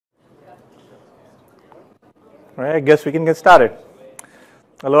All right, I guess we can get started.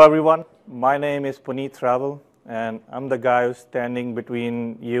 Hello, everyone. My name is Puneet Travel, and I'm the guy who's standing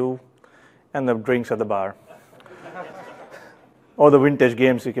between you and the drinks at the bar. Or the vintage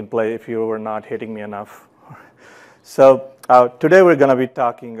games you can play if you were not hitting me enough. So today we're going to be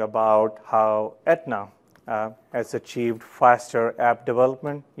talking about how Aetna has achieved faster app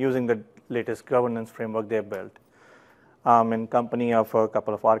development using the latest governance framework they built. In company of a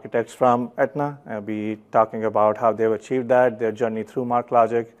couple of architects from Aetna, I'll be talking about how they've achieved that, their journey through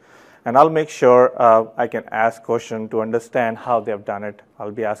MarkLogic, and I'll make sure I can ask questions to understand how they've done it.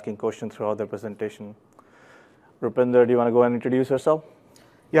 I'll be asking questions throughout the presentation. Rupinder, do you want to go and introduce yourself?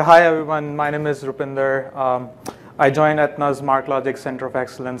 Yeah, hi everyone. My name is Rupinder. I joined Aetna's MarkLogic Center of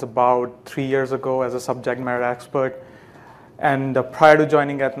Excellence about 3 years ago as a subject matter expert. And prior to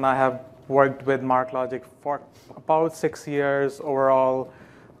joining Aetna, I have worked with MarkLogic for about 6 years, overall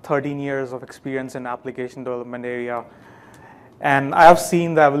 13 years of experience in application development area. And I have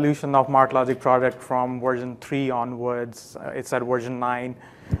seen the evolution of MarkLogic product from version 3 onwards. It's at version 9.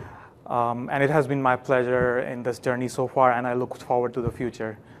 And it has been my pleasure in this journey so far, and I look forward to the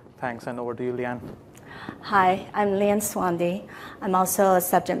future. Thanks, and over to you, Leanne. Hi, I'm Leanne Swandy. I'm also a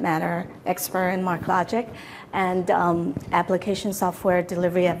subject matter expert in MarkLogic and application software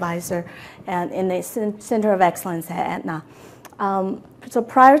delivery advisor and in the Center of Excellence at Aetna. So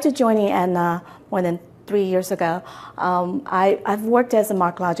prior to joining Aetna more than 3 years ago, I've worked as a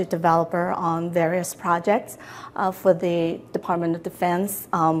MarkLogic developer on various projects for the Department of Defense,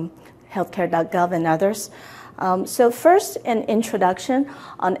 healthcare.gov, and others. So first, an introduction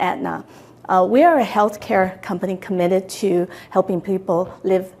on Aetna. We are a healthcare company committed to helping people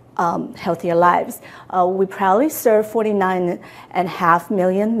live healthier lives. We proudly serve 49.5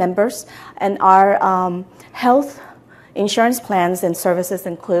 million members, and our health insurance plans and services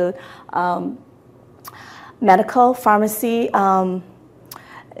include medical, pharmacy, and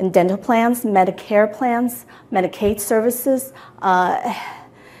dental plans, Medicare plans, Medicaid services,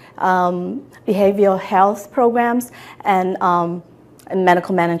 behavioral health programs, and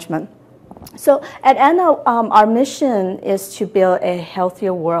medical management. So at Aetna, our mission is to build a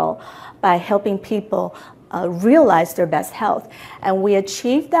healthier world by helping people realize their best health. And we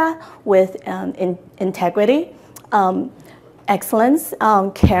achieve that with integrity, excellence,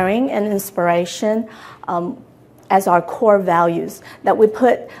 caring, and inspiration as our core values, that we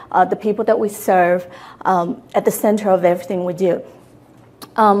put the people that we serve at the center of everything we do.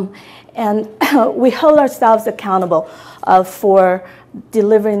 And we hold ourselves accountable for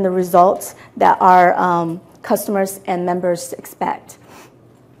delivering the results that our customers and members expect.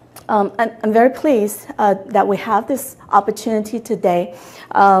 I'm very pleased that we have this opportunity today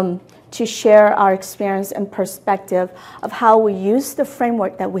to share our experience and perspective of how we use the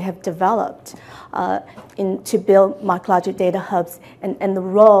framework that we have developed to build MarkLogic data hubs and the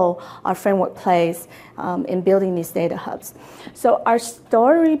role our framework plays in building these data hubs. So our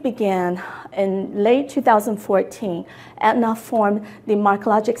story began in late 2014. Aetna formed the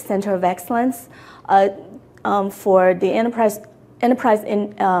MarkLogic Center of Excellence for the Enterprise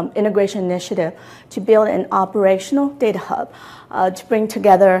Integration Initiative to build an operational data hub to bring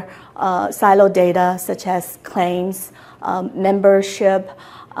together siloed data such as claims, membership,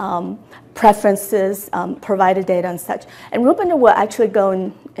 preferences, provider data, and such. And Rupinder will actually go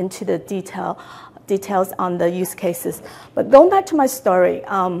into the details on the use cases. But going back to my story,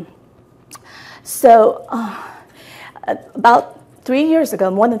 about 3 years ago,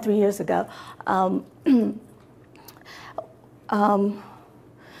 more than 3 years ago,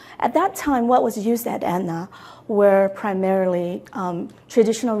 at that time, what was used at Aetna were primarily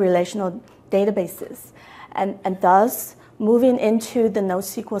traditional relational databases, and thus moving into the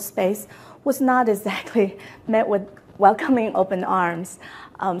NoSQL space was not exactly met with welcoming open arms.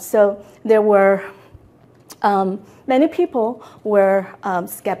 So there were many people were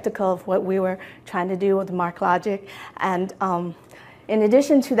skeptical of what we were trying to do with MarkLogic, and in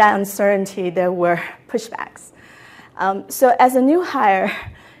addition to that uncertainty, there were pushbacks. So as a new hire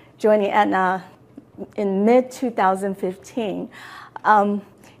joining Aetna in mid-2015,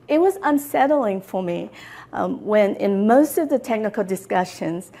 it was unsettling for me when in most of the technical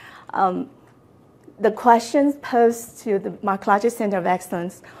discussions, the questions posed to the MarkLogic Center of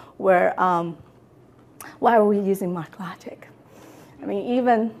Excellence were, why are we using MarkLogic? I mean,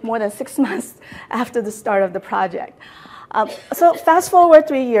 even more than 6 months after the start of the project. So fast forward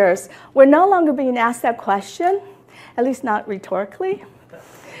 3 years, we're no longer being asked that question, at least not rhetorically.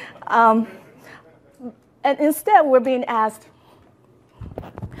 And instead, we're being asked,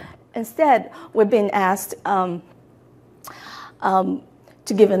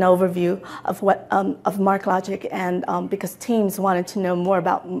 to give an overview of what of MarkLogic, and because teams wanted to know more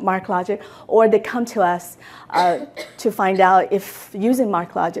about MarkLogic, or they come to us to find out if using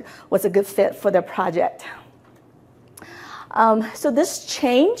MarkLogic was a good fit for their project. So this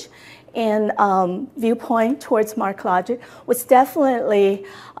change in viewpoint towards MarkLogic was definitely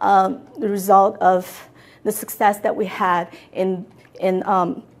the result of the success that we had in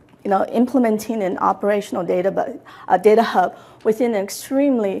implementing an operational data hub within an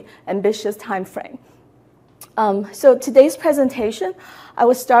extremely ambitious time frame. So today's presentation, I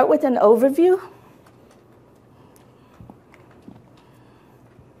will start with an overview.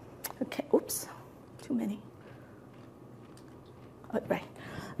 Okay, oops, too many. Oh, right.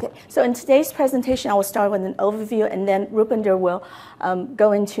 Okay, so in today's presentation, I will start with an overview, and then Rupinder will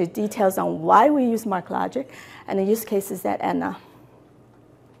go into details on why we use MarkLogic and the use cases at Aetna.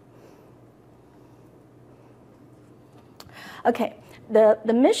 Okay,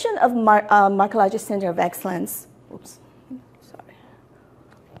 the mission of MarkLogic Center of Excellence, oops, sorry.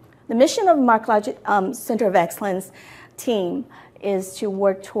 The mission of MarkLogic Center of Excellence team is to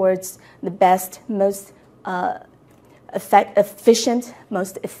work towards the best, most efficient,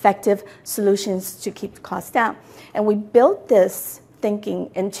 most effective solutions to keep costs down. And we built this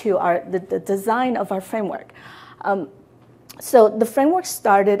thinking into the design of our framework. So the framework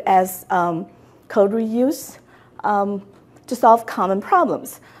started as code reuse to solve common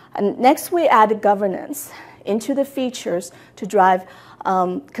problems. And next we added governance into the features to drive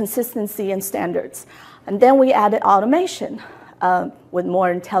consistency and standards. And then we added automation with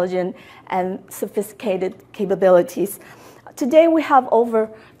more intelligent and sophisticated capabilities. Today we have over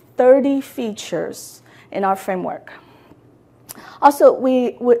 30 features in our framework. Also,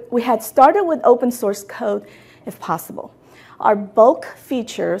 we had started with open source code if possible. Our bulk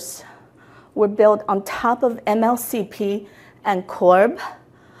features were built on top of MLCP and Corb.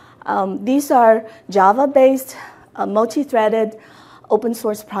 These are Java-based, multi-threaded, open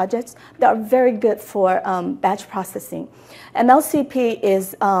source projects that are very good for batch processing. MLCP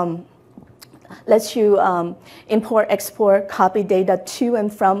is lets you import, export, copy data to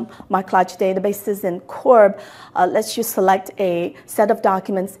and from MarkLogic databases, and Corb lets you select a set of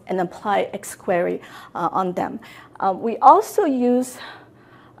documents and apply xQuery on them. We also use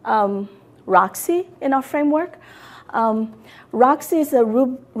Roxy in our framework. Roxy is a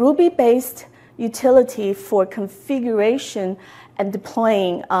Ruby-based utility for configuration and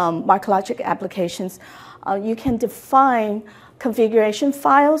deploying MarkLogic applications. You can define configuration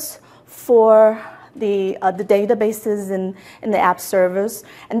files for the databases and the app servers,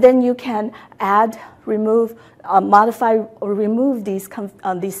 and then you can add, remove, modify, or remove these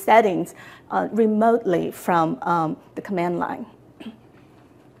settings remotely from the command line.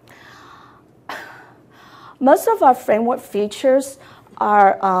 Most of our framework features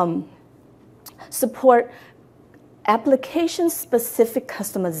are support application-specific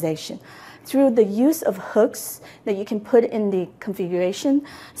customization through the use of hooks that you can put in the configuration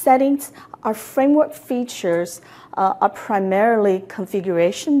settings. Our framework features are primarily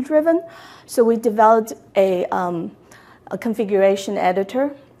configuration-driven, so we developed a configuration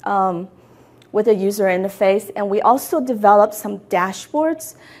editor with a user interface, and we also developed some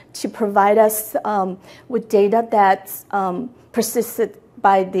dashboards to provide us with data that's persisted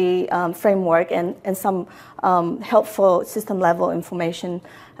by the framework and some helpful system-level information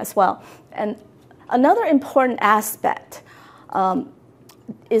as well. And another important aspect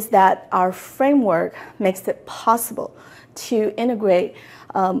is that our framework makes it possible to integrate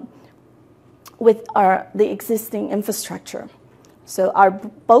with the existing infrastructure. So our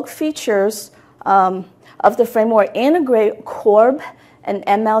bulk features of the framework integrate Corb and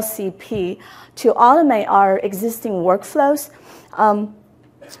MLCP to automate our existing workflows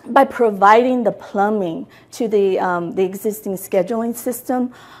by providing the plumbing to the existing scheduling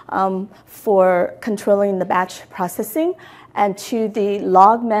system for controlling the batch processing, and to the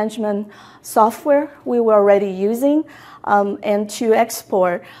log management software we were already using, and to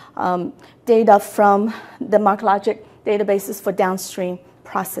export data from the MarkLogic databases for downstream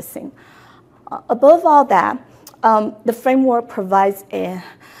processing. Above all that, the framework provides a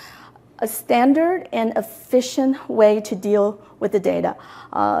standard and efficient way to deal with the data,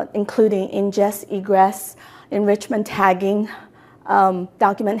 including ingest, egress, enrichment tagging,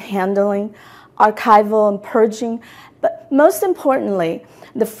 document handling, archival and purging. But most importantly,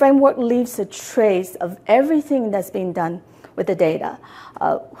 the framework leaves a trace of everything that's being done with the data.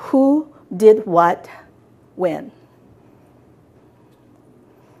 Who did what, when.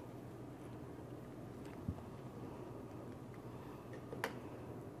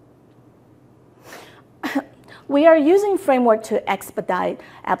 We are using framework to expedite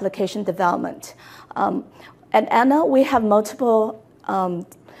application development. At Aetna, we have multiple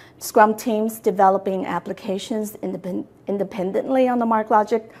Scrum teams developing applications independently on the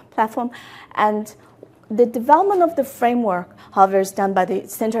MarkLogic platform. And the development of the framework, however, is done by the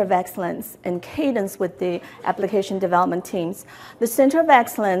Center of Excellence in cadence with the application development teams. The Center of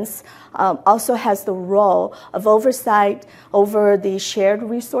Excellence also has the role of oversight over the shared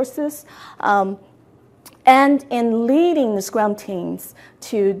resources and in leading the Scrum teams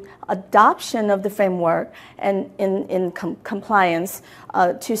to adoption of the framework and in compliance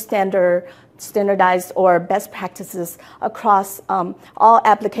to standardized or best practices across all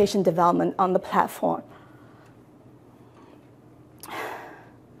application development on the platform.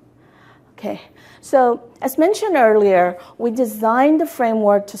 Okay, so as mentioned earlier, we designed the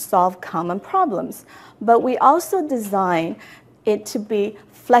framework to solve common problems, but we also designed it to be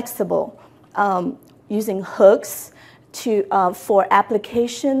flexible, using hooks for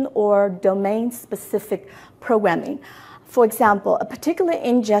application or domain-specific programming. For example, a particular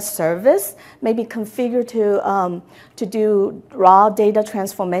ingest service may be configured to do raw data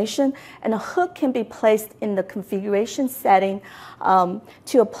transformation, and a hook can be placed in the configuration setting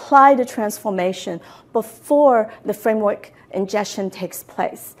to apply the transformation before the framework ingestion takes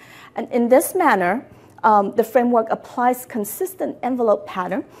place. And in this manner, the framework applies consistent envelope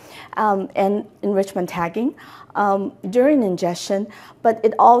pattern and enrichment tagging during ingestion, but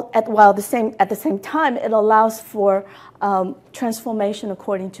at the same time, it allows for transformation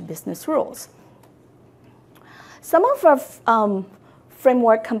according to business rules. Some of our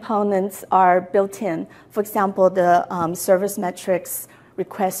framework components are built in. For example, the service metrics,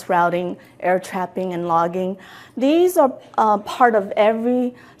 request routing, error trapping, and logging. These are part of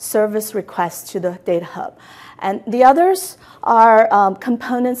every service request to the data hub. And the others are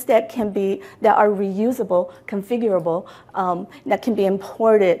components that are reusable, configurable, that can be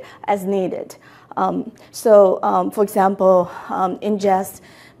imported as needed. For example, ingest,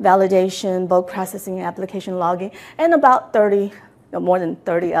 validation, bulk processing, application logging, and about more than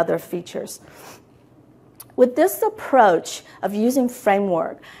 30 other features. With this approach of using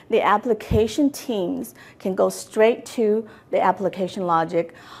framework, the application teams can go straight to the application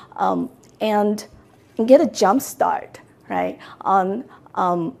logic and get a jump start, right, on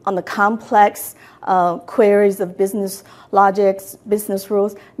the complex queries of business logics, business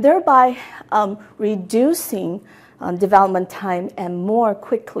rules, thereby reducing development time and more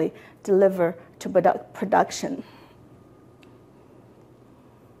quickly deliver to production.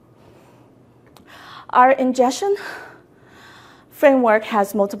 Our ingestion framework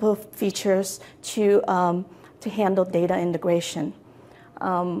has multiple features to handle data integration.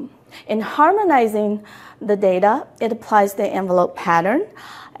 In harmonizing the data, it applies the envelope pattern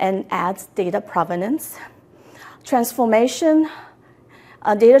and adds data provenance. Data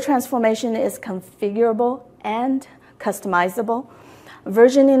transformation is configurable and customizable.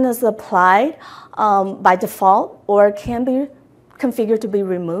 Versioning is applied by default or can be configured to be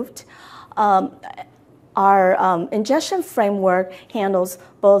removed. Our ingestion framework handles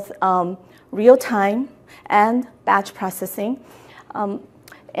both real-time and batch processing.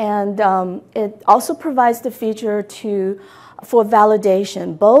 It also provides the feature for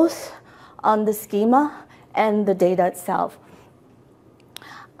validation, both on the schema and the data itself.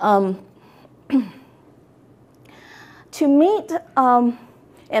 To meet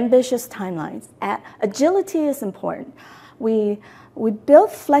ambitious timelines, agility is important. We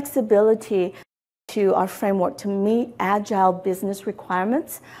build flexibility to our framework to meet agile business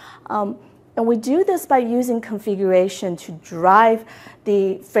requirements. And we do this by using configuration to drive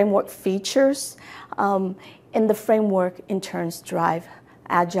the framework features, and the framework in turn drive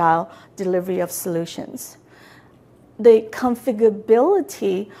agile delivery of solutions. The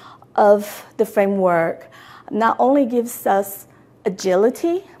configurability of the framework not only gives us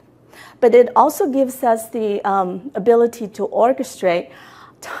agility, but it also gives us the ability to orchestrate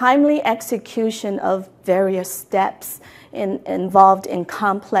timely execution of various steps involved in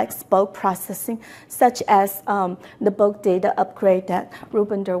complex bulk processing, such as the bulk data upgrade that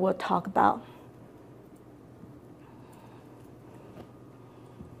Rupinder will talk about.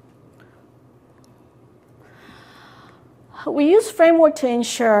 We use framework to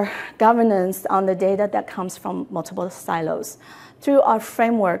ensure governance on the data that comes from multiple silos. Through our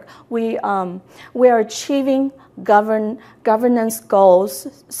framework, we are achieving governance goals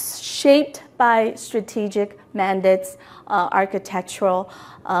shaped by strategic mandates, architectural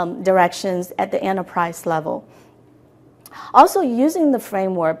directions at the enterprise level. Also, using the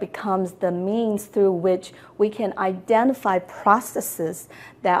framework becomes the means through which we can identify processes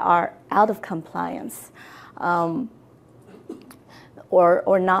that are out of compliance.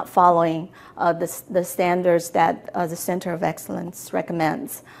 or not following the standards that the Center of Excellence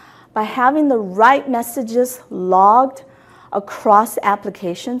recommends. By having the right messages logged across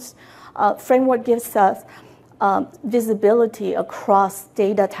applications, framework gives us visibility across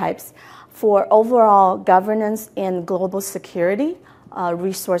data types for overall governance and global security,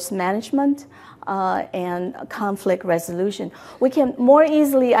 resource management, and conflict resolution. We can more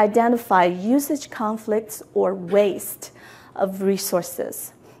easily identify usage conflicts or waste of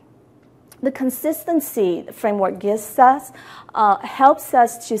resources. The consistency the framework gives us helps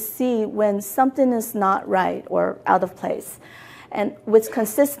us to see when something is not right or out of place. And with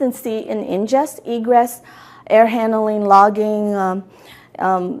consistency in ingest, egress, air handling, logging,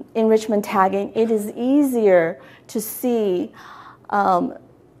 enrichment tagging, it is easier to see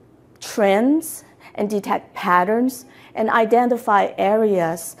trends and detect patterns and identify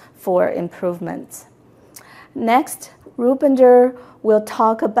areas for improvement. Next, Rupinder will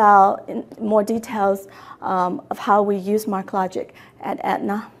talk about in more details of how we use MarkLogic at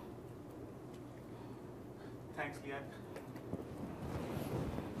Aetna. Thanks, Leanne.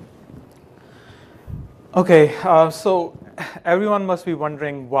 Okay, so everyone must be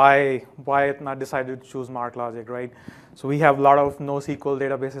wondering why Aetna decided to choose MarkLogic, right? So we have a lot of NoSQL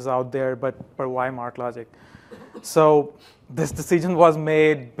databases out there, but why MarkLogic? So this decision was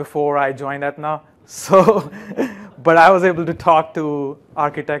made before I joined Aetna. So, but I was able to talk to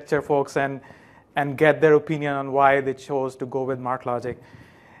architecture folks and get their opinion on why they chose to go with MarkLogic.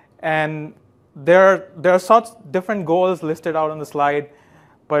 And there are such different goals listed out on the slide,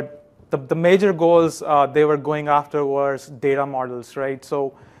 but the major goals they were going after was data models, right?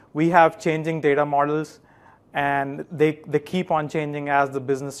 So we have changing data models, and they keep on changing as the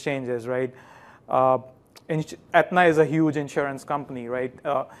business changes, right? Aetna is a huge insurance company, right?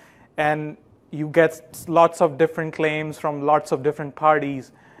 And you get lots of different claims from lots of different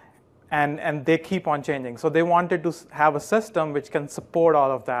parties, and they keep on changing. So they wanted to have a system which can support all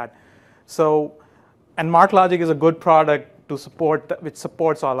of that. So, and MarkLogic is a good product to support, which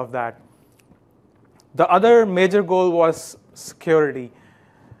supports all of that. The other major goal was security.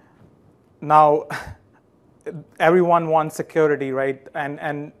 Now, everyone wants security, right?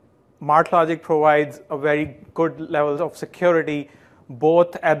 And MarkLogic provides a very good level of security,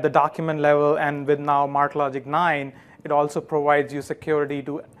 both at the document level and with now MarkLogic 9, it also provides you security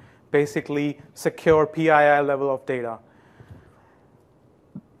to basically secure PII level of data.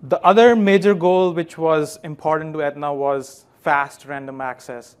 The other major goal which was important to Aetna was fast random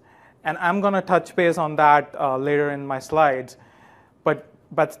access. And I'm going to touch base on that later in my slides. But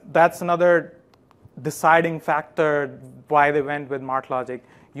that's another deciding factor why they went with MarkLogic.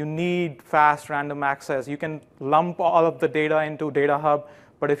 You need fast random access. You can lump all of the data into Data Hub,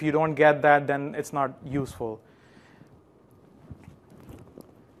 but if you don't get that, then it's not useful.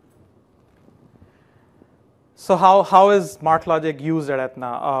 So how is MarkLogic used at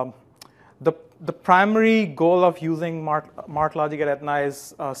Aetna? The primary goal of using MarkLogic at Aetna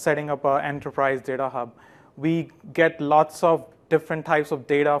is setting up an enterprise data hub. We get lots of different types of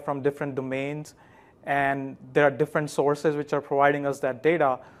data from different domains, and there are different sources which are providing us that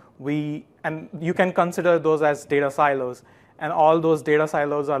data. And you can consider those as data silos. And all those data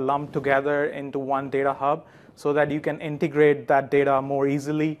silos are lumped together into one data hub so that you can integrate that data more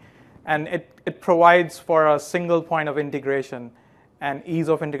easily. And it provides for a single point of integration and ease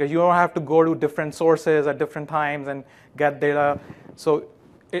of integration. You don't have to go to different sources at different times and get data. So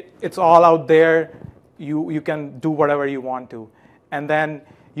it's all out there. You can do whatever you want to. And then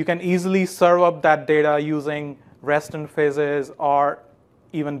you can easily serve up that data using REST interfaces or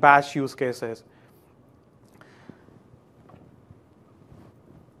even batch use cases.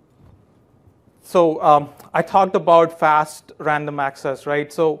 So I talked about fast random access,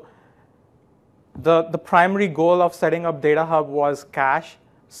 right? So the primary goal of setting up Data Hub was cache.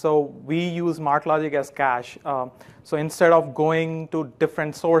 So we use MarkLogic as cache. So instead of going to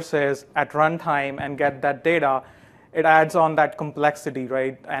different sources at runtime and get that data, it adds on that complexity,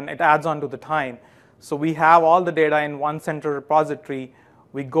 right? And it adds on to the time. So we have all the data in one central repository.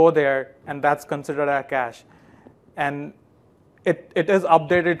 We go there, and that's considered a cache. And it is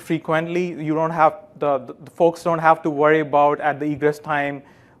updated frequently. You don't have the folks don't have to worry about at the egress time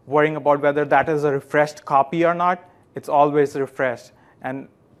worrying about whether that is a refreshed copy or not. It's always refreshed. And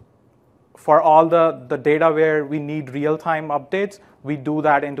for all the data where we need real-time updates, we do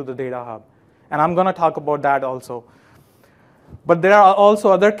that into the Data Hub. And I'm going to talk about that also. But there are also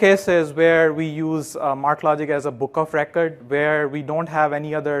other cases where we use MarkLogic as a book of record, where we don't have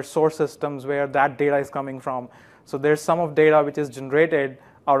any other source systems where that data is coming from. So there's some of data which is generated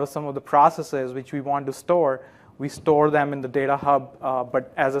out of some of the processes which we want to store. We store them in the data hub,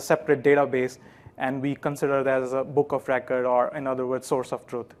 but as a separate database, and we consider that as a book of record, or in other words, source of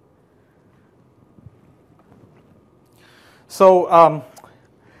truth. So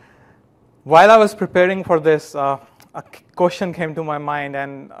while I was preparing for this, a question came to my mind,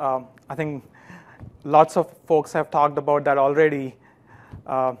 and I think lots of folks have talked about that already.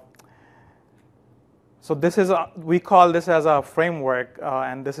 So this is we call this as a framework,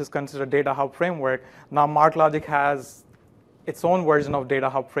 and this is considered Data Hub framework. Now MarkLogic has its own version of Data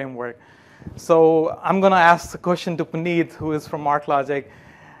Hub framework. So I'm going to ask the question to Puneet, who is from MarkLogic.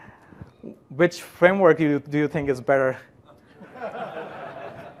 Which framework do you think is better?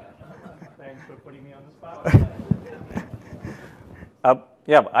 Thanks for putting me on the spot.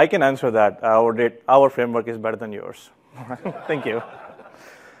 Yeah, I can answer that. Our framework is better than yours. Thank you.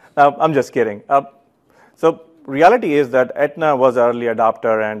 I'm just kidding. So reality is that Aetna was an early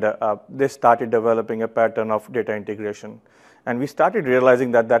adopter, and they started developing a pattern of data integration. And we started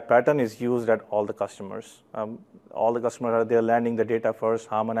realizing that that pattern is used at all the customers. All the customers are there landing the data first,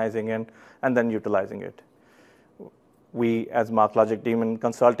 harmonizing it, and then utilizing it. We, as MarkLogic team in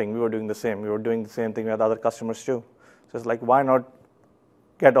consulting, we were doing the same. We were doing the same thing with other customers too. So it's like, why not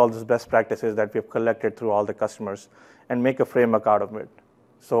get all these best practices that we've collected through all the customers and make a framework out of it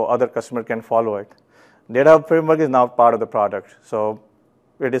so other customers can follow it. Data Hub framework is now part of the product, so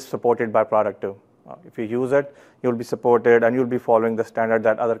it is supported by product too. If you use it, you'll be supported, and you'll be following the standard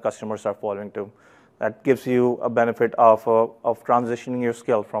that other customers are following too. That gives you a benefit of transitioning your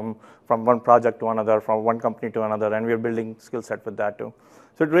skill from one project to another, from one company to another, and we're building skill set with that too.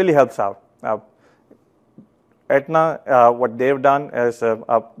 So it really helps out. Aetna, what they've done is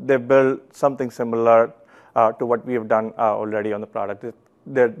they've built something similar to what we have done already on the product.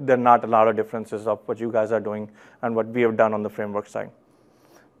 There are not a lot of differences of what you guys are doing and what we have done on the framework side.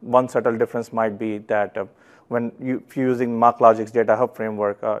 One subtle difference might be that if you're using MarkLogic's Data Hub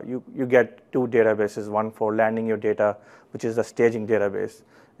framework, you get two databases, one for landing your data, which is the staging database,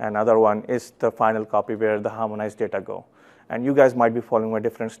 and other one is the final copy where the harmonized data go. And you guys might be following a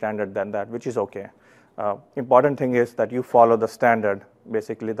different standard than that, which is okay. Important thing is that you follow the standard,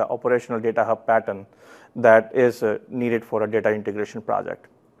 basically the operational Data Hub pattern that is needed for a data integration project.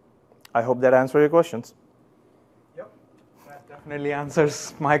 I hope that answers your questions. Yep, that definitely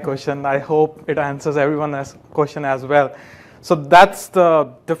answers my question. I hope it answers everyone's question as well. So that's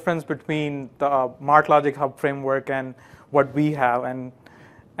the difference between the MarkLogic Hub framework and what we have. And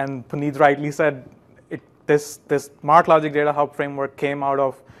Puneet rightly said, this MarkLogic Data Hub framework came out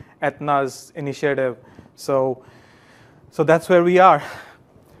of Aetna's initiative. So that's where we are.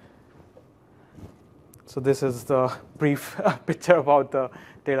 So this is the brief picture about the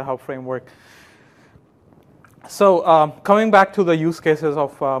Data Hub framework. So coming back to the use cases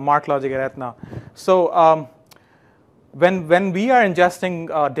of MarkLogic at Aetna. So when we are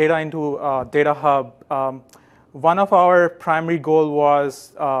ingesting data into Data Hub, one of our primary goal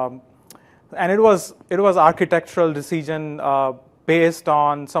was, and it was architectural decision based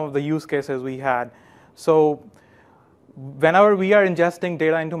on some of the use cases we had. So whenever we are ingesting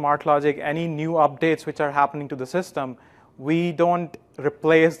data into MarkLogic, any new updates which are happening to the system, we don't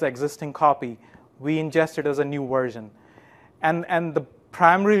replace the existing copy. We ingest it as a new version. And the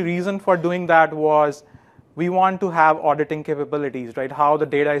primary reason for doing that was we want to have auditing capabilities, right? How the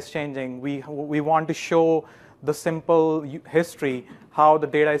data is changing. We want to show the simple history, how the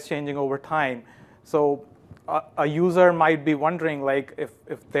data is changing over time. So a user might be wondering, like,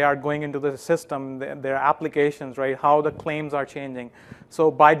 if they are going into the system, their applications, right, how the claims are changing. So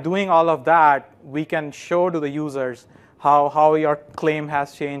by doing all of that, we can show to the users how your claim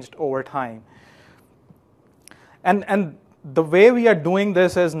has changed over time. And the way we are doing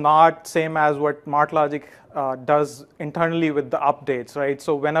this is not same as what MarkLogic does internally with the updates, right?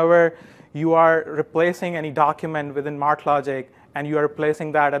 So whenever you are replacing any document within MarkLogic and you are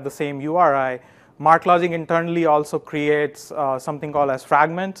replacing that at the same URI, MarkLogic internally also creates something called as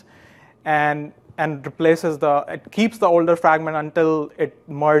fragments, and replaces it keeps the older fragment until it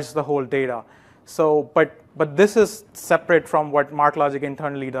merges the whole data. So, but this is separate from what MarkLogic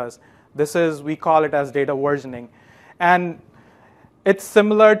internally does. This is, we call it as data versioning, and it's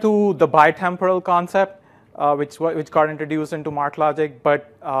similar to the bitemporal concept, which got introduced into MarkLogic,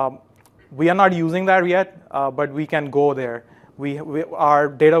 but we are not using that yet, but we can go there. Our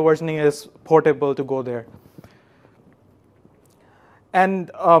data versioning is portable to go there.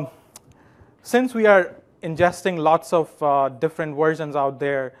 And since we are ingesting lots of different versions out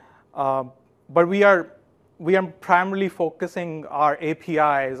there, but we are primarily focusing our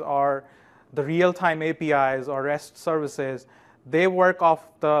APIs or the real-time APIs or REST services they work off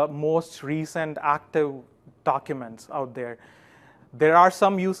the most recent active documents out there. There are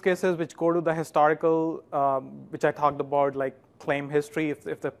some use cases which go to the historical, which I talked about, like claim history.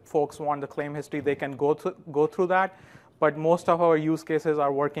 If the folks want the claim history, they can go through that. But most of our use cases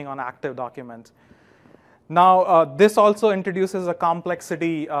are working on active documents. Now, this also introduces a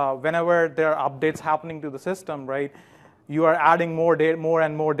complexity whenever there are updates happening to the system, right? You are adding more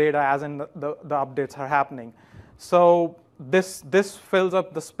and more data as in the updates are happening. So this fills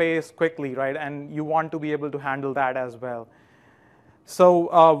up the space quickly, right? And you want to be able to handle that as well.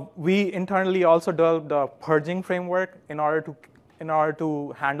 So we internally also developed a purging framework in order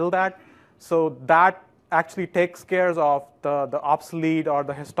to handle that. So that actually takes care of the obsolete or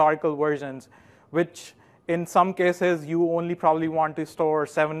the historical versions, which in some cases you only probably want to store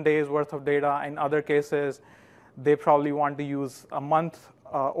 7 days worth of data. In other cases, they probably want to use a month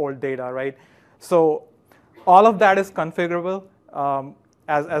old data, right? So all of that is configurable.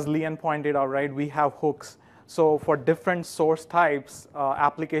 As Leanne pointed out, right, we have hooks. So for different source types,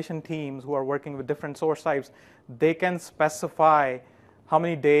 application teams who are working with different source types, they can specify how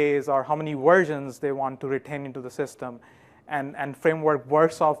many days or how many versions they want to retain into the system. And framework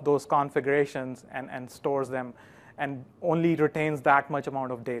works off those configurations and stores them and only retains that much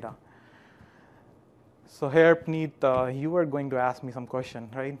amount of data. So here, Puneet, you were going to ask me some question,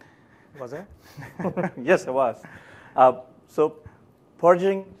 right? Was it? Yes, it was. So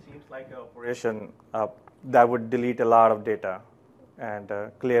purging seems like an operation that would delete a lot of data and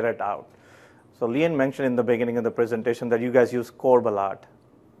clear it out. So Leanne mentioned in the beginning of the presentation that you guys use Corb a lot.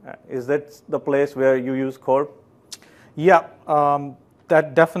 Is that the place where you use Corb? Yeah,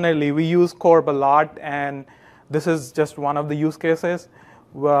 that definitely. We use Corb a lot, and this is just one of the use cases.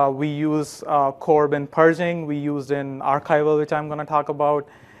 We use Corb in purging. We use in archival, which I'm going to talk about.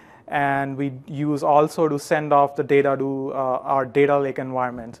 And we use also to send off the data to our data lake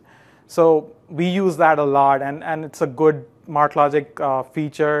environment. So we use that a lot, and it's a good MarkLogic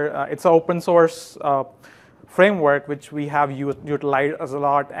feature. It's an open source framework, which we have utilized a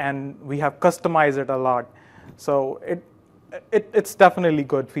lot, and we have customized it a lot. So it's definitely a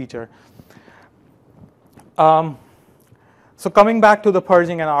good feature. So coming back to the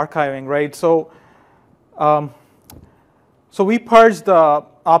purging and archiving, right? So we purge the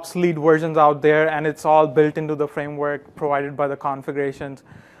obsolete versions out there, and it's all built into the framework provided by the configurations.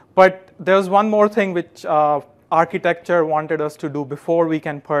 But there's one more thing which architecture wanted us to do before we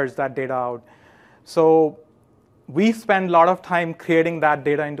can purge that data out. So we spend a lot of time creating that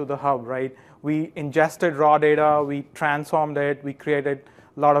data into the hub, right? We ingested raw data, we transformed it, we created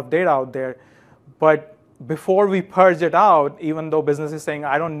a lot of data out there. But before we purge it out, even though business is saying,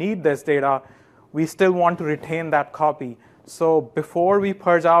 I don't need this data, we still want to retain that copy. So before we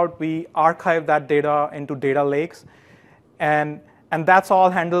purge out, we archive that data into data lakes. And that's all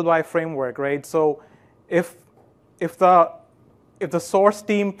handled by framework, right? So if the source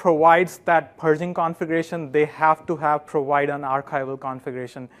team provides that purging configuration, they have to provide an archival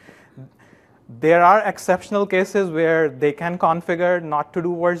configuration. There are exceptional cases where they can configure not to do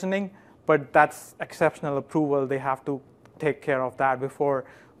versioning, but that's exceptional approval. They have to take care of that before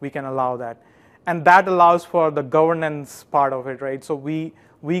we can allow that. And that allows for the governance part of it, right? So we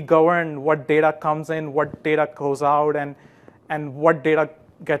govern what data comes in, what data goes out, and what data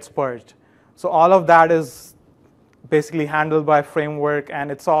gets purged. So all of that is basically handled by framework,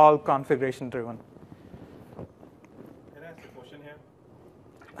 and it's all configuration driven. Can I ask a question here?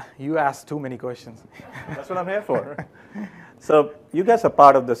 You asked too many questions. That's what I'm here for. So you guys are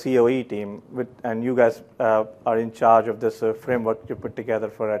part of the COE team, and you guys are in charge of this framework you put together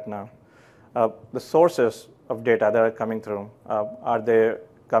for Aetna. The sources of data that are coming through, are they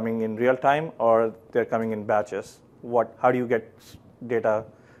coming in real time or they're coming in batches? How do you get data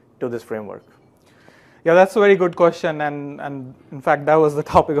to this framework? Yeah, that's a very good question, and in fact, that was the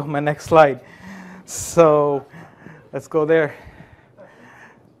topic of my next slide. So let's go there.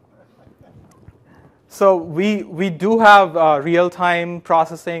 So we do have real-time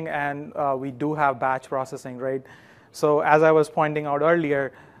processing, and we do have batch processing, right? So as I was pointing out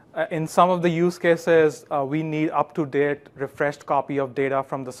earlier, in some of the use cases, we need up-to-date, refreshed copy of data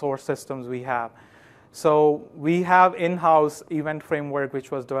from the source systems we have. So we have in-house event framework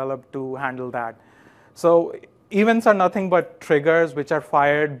which was developed to handle that. So events are nothing but triggers which are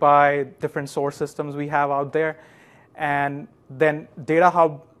fired by different source systems we have out there, and then Data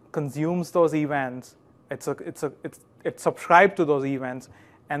Hub consumes those events. It's subscribed to those events,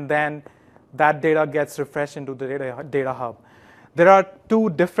 and then that data gets refreshed into the Data Hub. There are two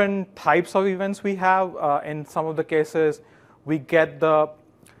different types of events we have. In some of the cases, we get the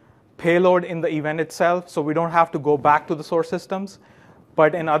payload in the event itself, so we don't have to go back to the source systems.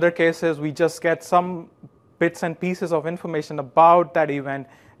 But in other cases, we just get some bits and pieces of information about that event,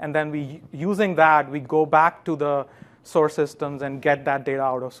 and then using that, we go back to the source systems and get that data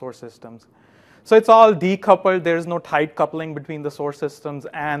out of source systems. So it's all decoupled. There's no tight coupling between the source systems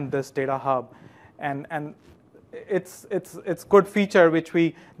and this data hub. And it's good feature which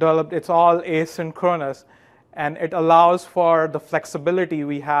we developed. It's all asynchronous, and it allows for the flexibility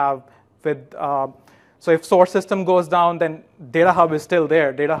we have with. So if source system goes down, then data hub is still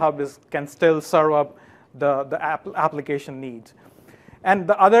there. Data hub can still serve up the application needs. And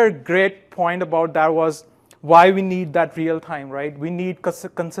the other great point about that was why we need that real time, right? We need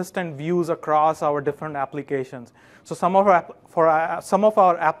consistent views across our different applications. So some of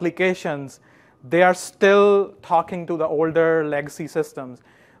our applications, they are still talking to the older legacy systems,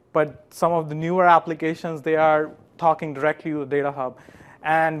 but some of the newer applications, they are talking directly to the data hub.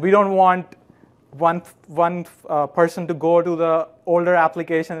 And we don't want one person to go to the older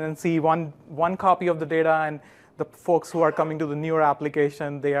application and see one copy of the data, and the folks who are coming to the newer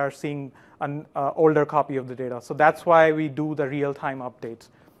application, they are seeing an older copy of the data. So that's why we do the real-time updates.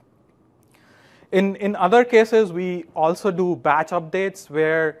 In other cases, we also do batch updates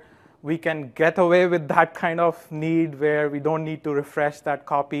where we can get away with that kind of need where we don't need to refresh that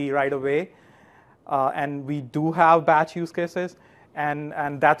copy right away. And we do have batch use cases.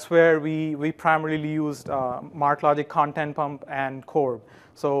 And that's where we primarily used MarkLogic Content Pump and Corb.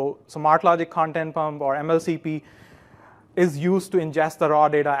 So MarkLogic Content Pump, or MLCP, is used to ingest the raw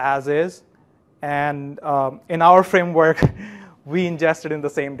data as is. And in our framework, we ingest it in the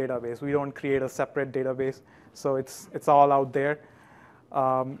same database. We don't create a separate database. So it's all out there.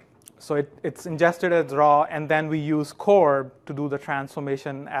 So it's ingested as raw, and then we use Corb to do the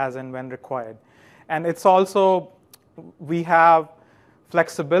transformation as and when required. And it's also, we have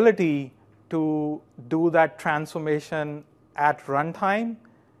flexibility to do that transformation at runtime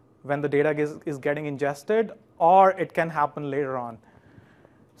when the data is getting ingested, or it can happen later on.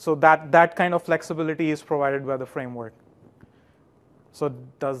 So that kind of flexibility is provided by the framework. So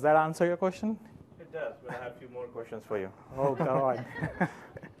does that answer your question? It does, but I have a few more questions for you. Oh, God.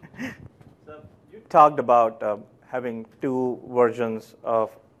 So you talked about having two versions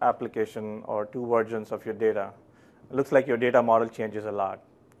of application or two versions of your data. It looks like your data model changes a lot,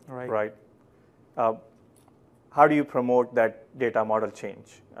 right? How do you promote that data model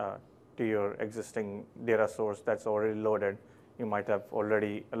change to your existing data source that's already loaded? You might have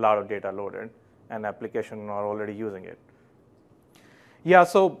already a lot of data loaded, and application are already using it. Yeah,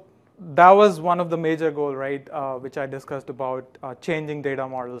 so that was one of the major goals, right, which I discussed about changing data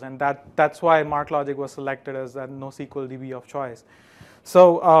models, and that's why MarkLogic was selected as that NoSQL DB of choice.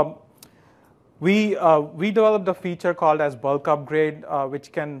 So we developed a feature called as bulk upgrade,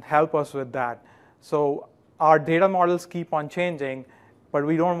 which can help us with that. So our data models keep on changing, but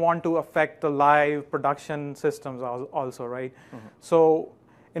we don't want to affect the live production systems also, right? Mm-hmm. So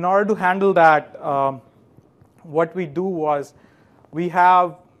in order to handle that, what we do was we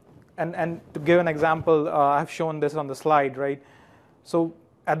have, and to give an example, I've shown this on the slide, right? So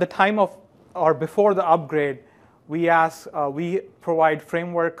at the time of, or before the upgrade, we provide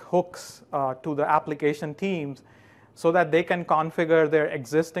framework hooks to the application teams so that they can configure their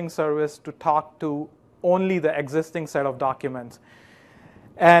existing service to talk to only the existing set of documents.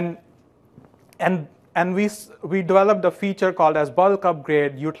 And we developed a feature called as bulk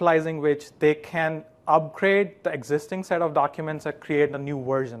upgrade, utilizing which they can upgrade the existing set of documents and create a new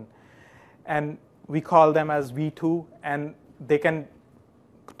version. And we call them as V2, and they can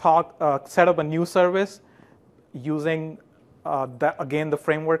set up a new service using, again, the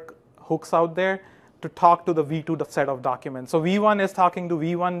framework hooks out there to talk to the V2 set of documents. So V1 is talking to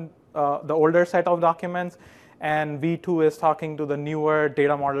V1, the older set of documents, and V2 is talking to the newer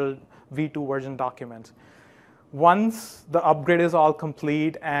data model V2 version documents. Once the upgrade is all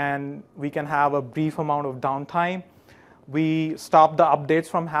complete and we can have a brief amount of downtime, we stop the updates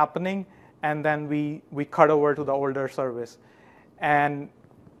from happening, and then we cut over to the older service. And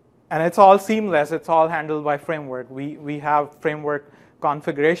it's all seamless. It's all handled by framework. We have framework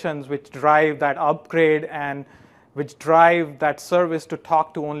configurations which drive that upgrade and which drive that service to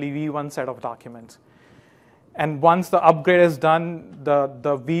talk to only V1 set of documents. And once the upgrade is done, the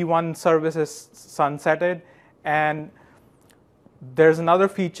V1 service is sunsetted, and there's another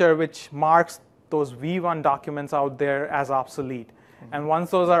feature which marks those V1 documents out there as obsolete. Mm-hmm. And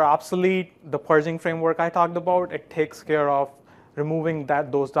once those are obsolete, the purging framework I talked about, it takes care of removing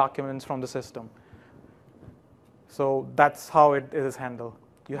those documents from the system. So that's how it is handled.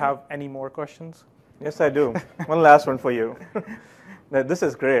 Do you have any more questions? Yes, I do. One last one for you. This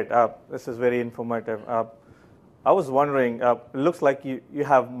is great. This is very informative. I was wondering, it looks like you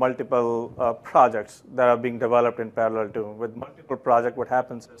have multiple projects that are being developed in parallel too. With multiple projects, what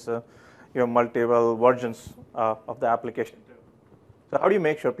happens is you have multiple versions of the application too. So how do you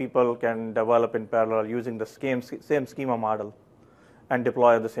make sure people can develop in parallel using the same schema model and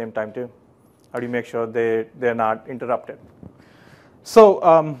deploy at the same time too? How do you make sure they're not interrupted?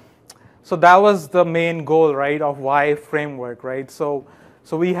 So, so that was the main goal, right, of why framework, right? So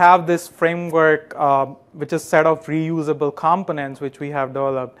we have this framework, which is a set of reusable components which we have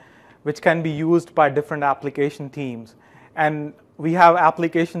developed, which can be used by different application teams. And we have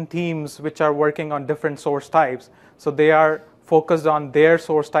application teams which are working on different source types. So they are focused on their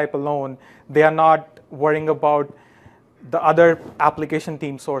source type alone. They are not worrying about the other application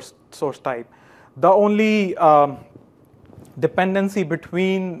team source type. The only dependency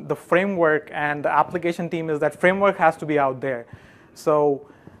between the framework and the application team is that framework has to be out there. So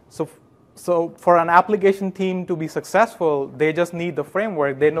for an application team to be successful, they just need the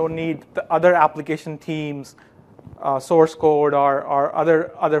framework. They don't need the other application teams' source code or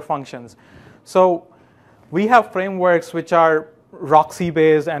other functions. So we have frameworks which are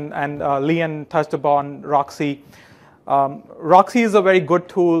Roxy-based, and Leon touched upon Roxy. Roxy is a very good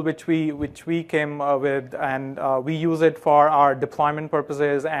tool which we came with, and we use it for our deployment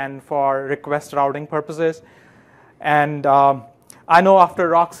purposes and for request routing purposes. And I know after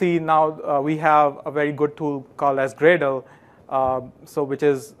Roxy now we have a very good tool called as Gradle, which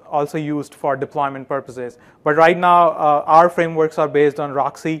is also used for deployment purposes. But right now our frameworks are based on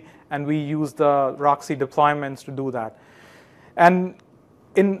Roxy, and we use the Roxy deployments to do that. And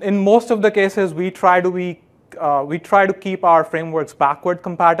in most of the cases, we try to keep our frameworks backward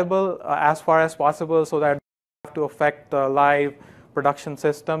compatible as far as possible, so that they have to affect the live production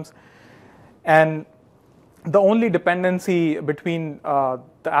systems. And the only dependency between the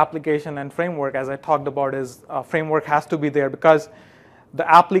application and framework, as I talked about, is framework has to be there, because the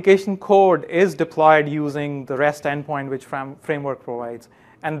application code is deployed using the REST endpoint which framework provides.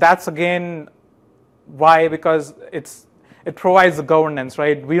 And that's again why, because it provides the governance,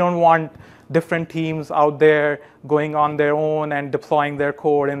 right? We don't want different teams out there going on their own and deploying their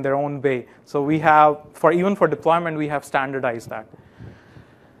code in their own way. So we have, even for deployment, we have standardized that.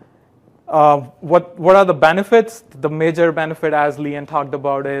 What are the benefits? The major benefit, as Leon talked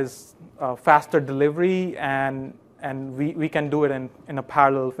about, is faster delivery, and we can do it in a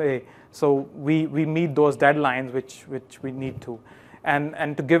parallel way. So we meet those deadlines which we need to.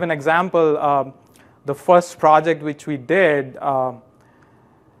 And to give an example, the first project which we did,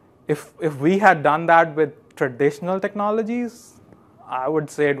 if we had done that with traditional technologies, I would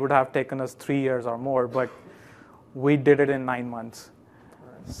say it would have taken us 3 years or more, but we did it in 9 months.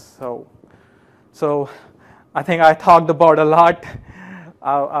 So I think I talked about a lot.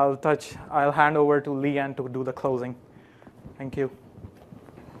 I'll hand over to Leanne to do the closing. Thank you.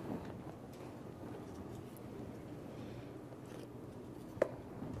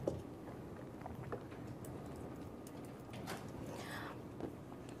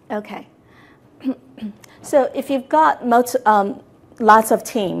 Okay. So if you've got lots of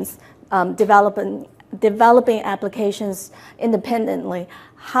teams developing applications independently,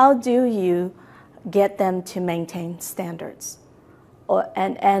 how do you get them to maintain standards?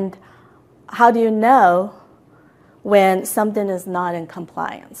 And how do you know when something is not in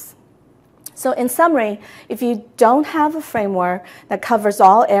compliance? So in summary, if you don't have a framework that covers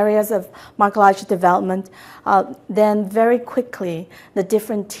all areas of MarkLogic development, then very quickly the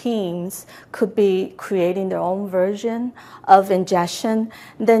different teams could be creating their own version of ingestion.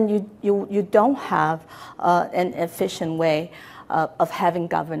 Then you don't have an efficient way of having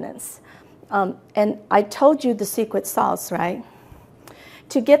governance. And I told you the secret sauce, right?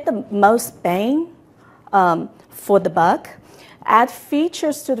 To get the most bang for the buck, add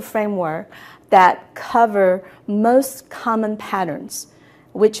features to the framework that cover most common patterns,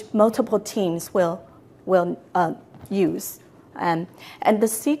 which multiple teams will use. And the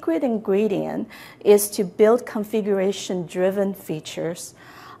secret ingredient is to build configuration-driven features.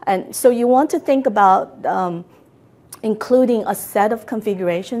 And so you want to think about including a set of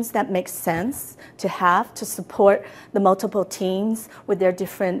configurations that makes sense to have to support the multiple teams with their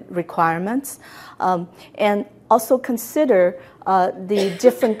different requirements. And also consider the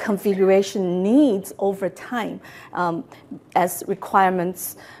different configuration needs over time as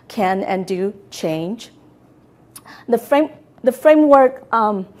requirements can and do change. The framework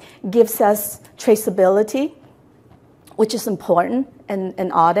gives us traceability, which is important,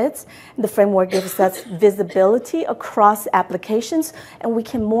 and audits. The framework gives us visibility across applications, and we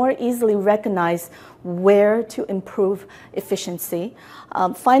can more easily recognize where to improve efficiency.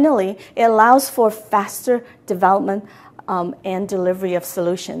 Finally, it allows for faster development and delivery of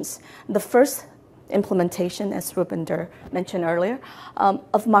solutions. The first implementation, as Rupinder mentioned earlier,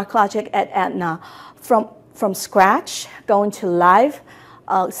 of MarkLogic at Aetna, from scratch, going to live,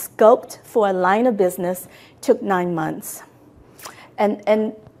 scoped for a line of business, took 9 months.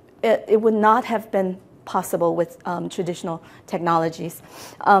 And it would not have been possible with traditional technologies.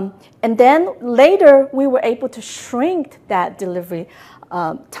 And then later, we were able to shrink that delivery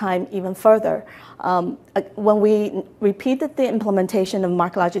time even further. When we repeated the implementation of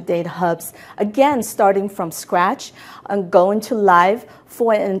MarkLogic data hubs, again, starting from scratch and going to live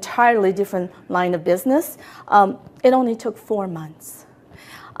for an entirely different line of business, it only took 4 months.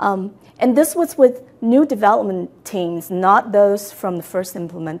 And this was with new development teams, not those from the first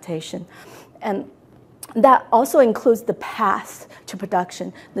implementation. And that also includes the path to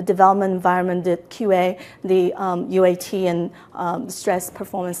production, the development environment, the QA, the UAT, and stress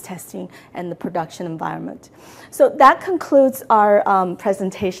performance testing, and the production environment. So that concludes our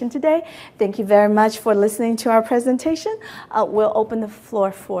presentation today. Thank you very much for listening to our presentation. We'll open the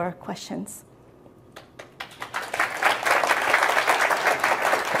floor for questions.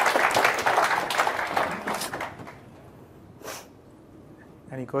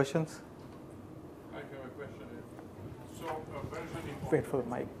 Any questions? I have a question. So, versioning. Wait for the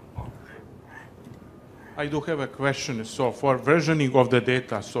mic. I do have a question. So, for versioning of the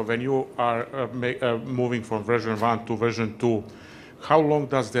data, so when you are moving from version 1 to version 2, how long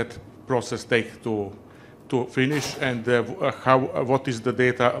does that process take to finish? And what is the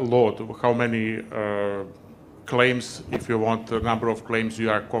data load? How many claims, if you want, the number of claims you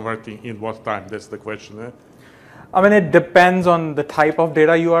are converting in what time? That's the question. I mean, it depends on the type of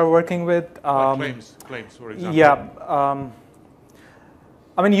data you are working with. Claims, for example. Yeah.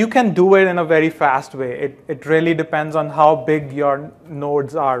 I mean, you can do it in a very fast way. It really depends on how big your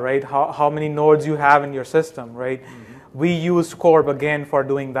nodes are, right? How many nodes you have in your system, right? Mm-hmm. We use Corb again for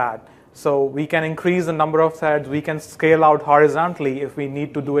doing that. So we can increase the number of threads. We can scale out horizontally if we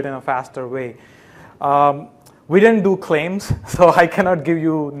need to do it in a faster way. We didn't do claims, so I cannot give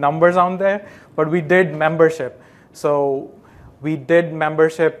you numbers on there, but we did membership. So we did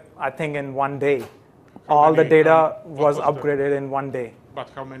membership, I think, in 1 day. All the data was upgraded in 1 day. But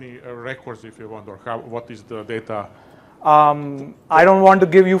how many records, if you want, or what is the data? I don't want to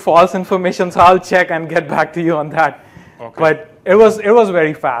give you false information, so I'll check and get back to you on that. Okay. But it was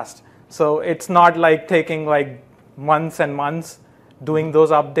very fast. So it's not like taking like months and months doing those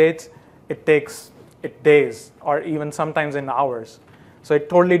updates. It takes days or even sometimes in hours. So it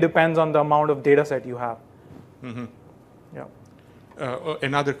totally depends on the amount of data set you have. Mm-hmm. Yeah.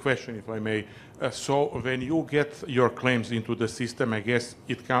 Another question, if I may. So when you get your claims into the system, I guess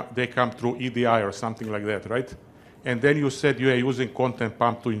they come through EDI or something like that, right? And then you said you are using Content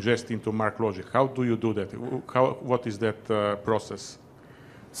Pump to ingest into MarkLogic. How do you do that? What is that process?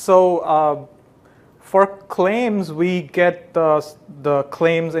 So for claims, we get the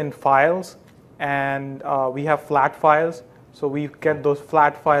claims in files, and we have flat files. So we get those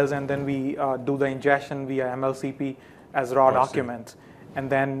flat files, and then we do the ingestion via MLCP as raw documents. And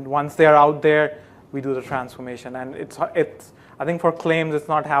then once they're out there, we do the transformation. And it's I think for claims, it's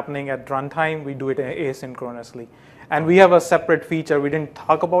not happening at runtime. We do it asynchronously. And we have a separate feature. We didn't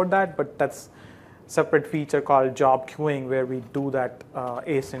talk about that, but that's a separate feature called job queuing, where we do that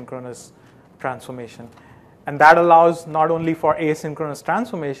asynchronous transformation. And that allows not only for asynchronous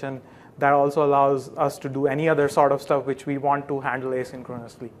transformation, that also allows us to do any other sort of stuff which we want to handle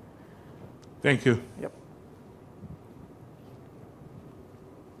asynchronously. Thank you. Yep.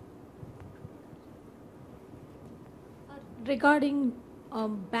 Regarding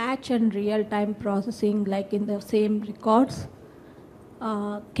batch and real-time processing, like in the same records,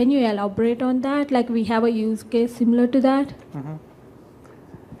 can you elaborate on that? Like we have a use case similar to that? Mm-hmm.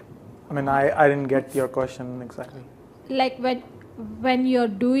 I mean, I didn't get your question exactly. Like when you're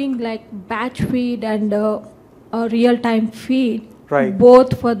doing like batch feed and a real-time feed, right,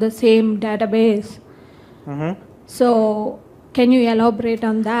 both for the same database. Mm-hmm. So can you elaborate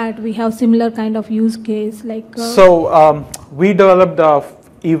on that? We have similar kind of use case. Like So we developed a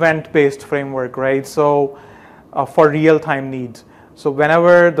event-based framework, right? So for real-time needs. So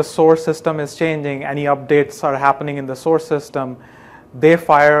whenever the source system is changing, any updates are happening in the source system, they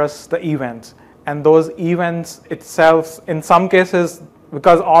fire us the events. And those events itself, in some cases,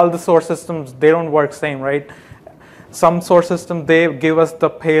 because all the source systems, they don't work same, right? Some source systems, they give us the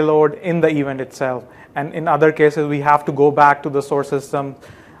payload in the event itself. And in other cases, we have to go back to the source system,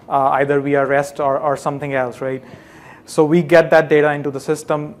 either via REST or something else, right? So we get that data into the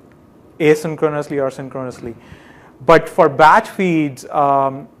system asynchronously or synchronously. But for batch feeds,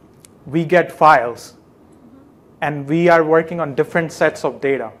 we get files. And we are working on different sets of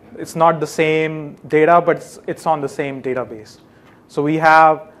data. It's not the same data, but it's on the same database. So we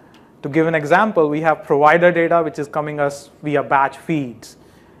have, to give an example, we have provider data, which is coming us via batch feeds.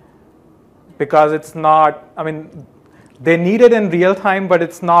 Because it's not, I mean, they need it in real time, but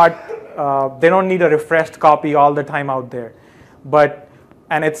it's not, they don't need a refreshed copy all the time out there.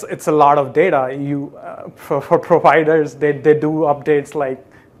 And it's a lot of data. For providers, they do updates like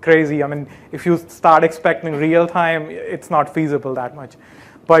crazy. I mean, if you start expecting real time, it's not feasible that much.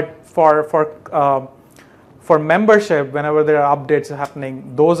 But for membership, whenever there are updates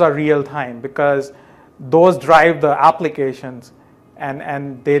happening, those are real time because those drive the applications,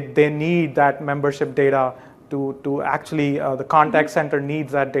 and they need that membership data to actually the contact center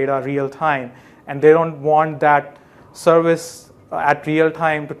needs that data real time, and they don't want that service at real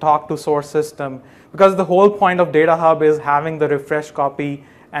time to talk to source system, because the whole point of Data Hub is having the refresh copy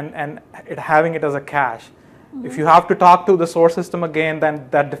and having it as a cache. If you have to talk to the source system again, then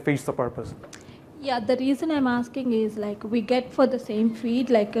that defeats the purpose. Yeah, the reason I'm asking is like we get for the same feed,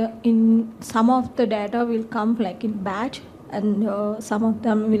 like in some of the data will come like in batch, and some of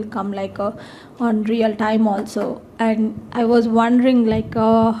them will come like on real time also. And I was wondering like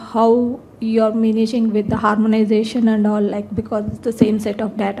how you're managing with the harmonization and all, like because it's the same set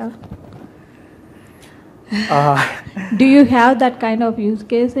of data. Do you have that kind of use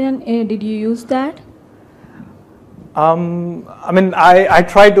case, and did you use that? I mean, I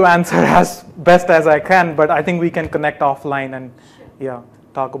try to answer as best as I can, but I think we can connect offline and yeah,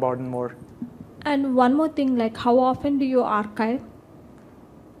 talk about it more. And one more thing, like how often do you archive?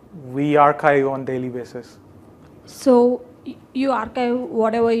 We archive on daily basis. So you archive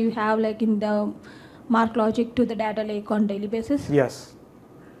whatever you have like in the MarkLogic to the data lake on daily basis? Yes.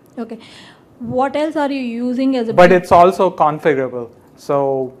 Okay. What else are you using as a... But it's also configurable.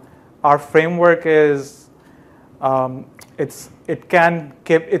 So our framework is, it's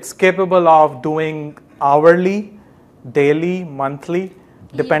capable of doing hourly, daily, monthly,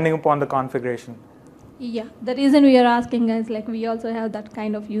 depending upon the configuration. Yeah, the reason we are asking is like we also have that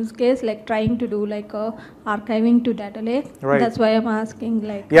kind of use case, like trying to do like archiving to data lake. Right. That's why I'm asking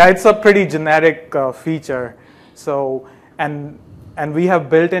like... Yeah, it's a pretty generic feature. So, and we have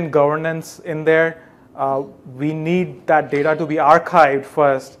built-in governance in there. We need that data to be archived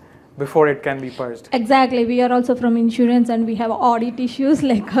first before it can be purged. Exactly. We are also from insurance and we have audit issues,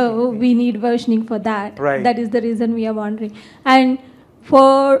 like we need versioning for that. Right. That is the reason we are wondering. And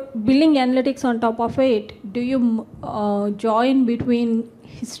for building analytics on top of it, do you join between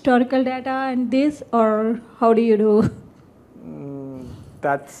historical data and this, or how do you do?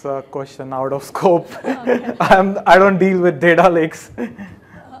 That's a question out of scope. Okay. I don't deal with data lakes.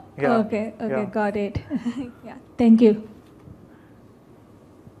 Yeah. Okay, yeah. Got it. Yeah, thank you.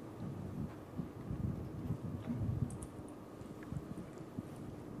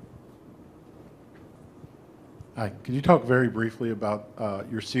 Hi, could you talk very briefly about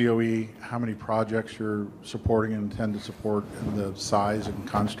your COE, how many projects you're supporting and intend to support, and the size and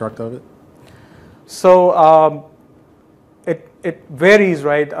construct of it? So it varies,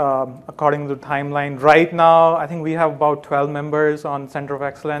 right, according to the timeline. Right now, I think we have about 12 members on Center of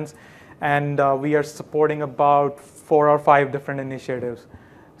Excellence, and we are supporting about 4 or 5 different initiatives.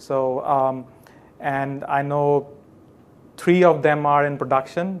 So, and I know 3 of them are in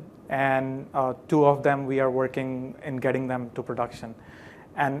production, and 2 of them we are working in getting them to production.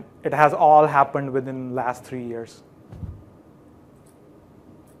 And it has all happened within the last 3 years.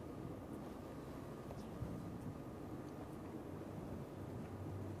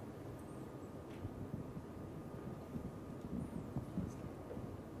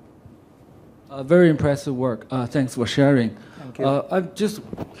 Very impressive work. Thanks for sharing. Thank you. I'm just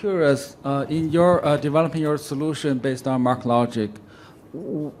curious, in your developing your solution based on MarkLogic,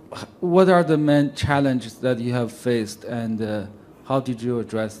 what are the main challenges that you have faced, and how did you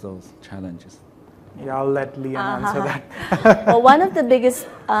address those challenges? Yeah, I'll let Leanne answer that. Well, one of the biggest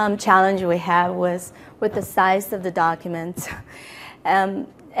challenge we had was with the size of the documents.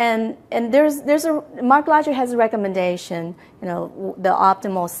 And there's a MarkLogic has a recommendation. You know, the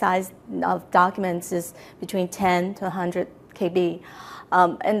optimal size of documents is between 10 to 100 KB.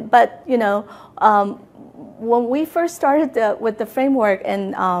 But you know, when we first started with the framework,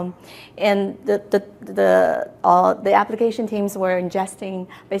 and the application teams were ingesting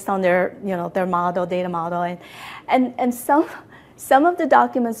based on their data model, and some of the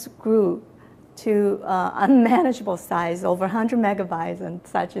documents grew to unmanageable size, over 100 megabytes and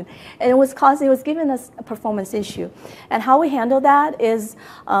such. And it was giving us a performance issue. And how we handle that is,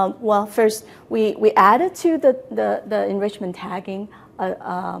 well, first we added to the enrichment tagging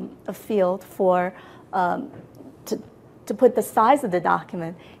a field for to put the size of the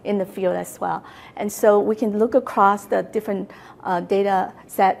document in the field as well. And so we can look across the different data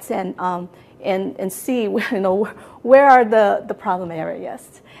sets and see where are the problem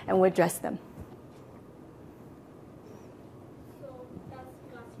areas, and we address them. So does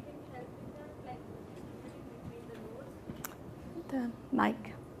clustering help with that, like between the nodes? The mic.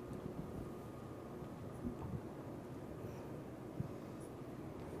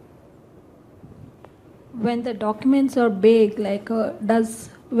 When the documents are big, like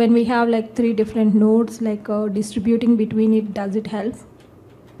when we have like 3 different nodes, like distributing between it, does it help?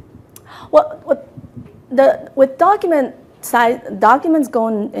 Well, with document size, documents go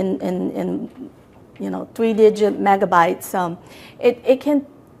in 3-digit megabytes. It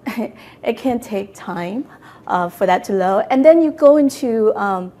can take time for that to load, and then you go into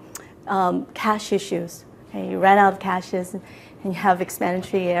cache issues. Okay? You run out of caches, and you have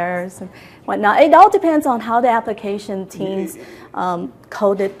explanatory errors and whatnot. It all depends on how the application teams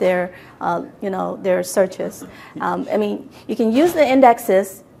coded their their searches. I mean, you can use the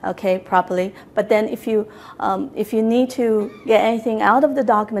indexes, okay, properly, but then if you need to get anything out of the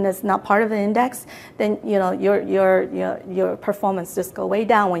document that's not part of the index, then your performance just go way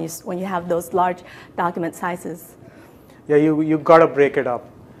down when you have those large document sizes. Yeah, you gotta break it up.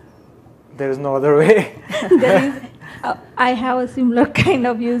 There is no other way. I have a similar kind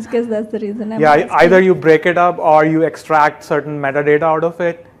of use case. That's the reason I'm asking. Either you break it up or you extract certain metadata out of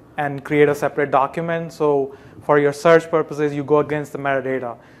it and create a separate document. So for your search purposes, you go against the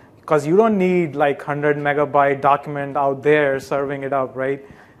metadata, because you don't need like 100 megabyte document out there serving it up, right?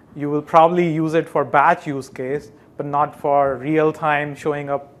 You will probably use it for batch use case, but not for real time showing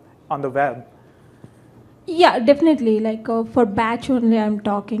up on the web. Yeah, definitely. Like for batch only, I'm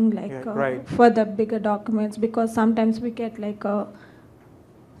talking like right. For the bigger documents, because sometimes we get like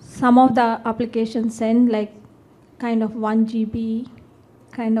some of the applications send like kind of 1 GB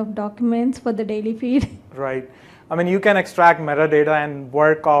kind of documents for the daily feed. Right. I mean, you can extract metadata and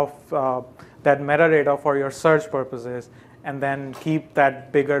work off that metadata for your search purposes, and then keep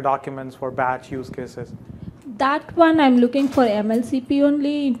that bigger documents for batch use cases. That one I'm looking for MLCP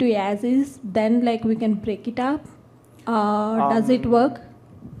only into as is, then like we can break it up. Does it work?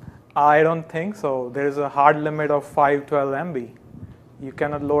 I don't think so. There is a hard limit of 512 MB. You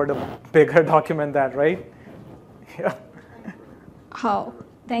cannot load a bigger document than that, right? Yeah. How?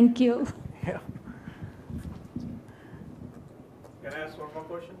 Thank you. Yeah. Can I ask one more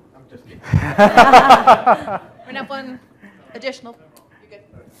question? I'm just kidding. We have one additional.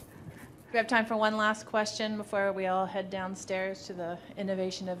 We have time for one last question before we all head downstairs to the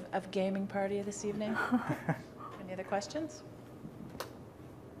innovation of gaming party this evening. Any other questions?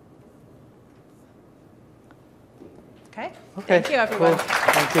 Okay. Thank you, everyone. Cool.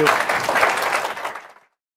 Thank you.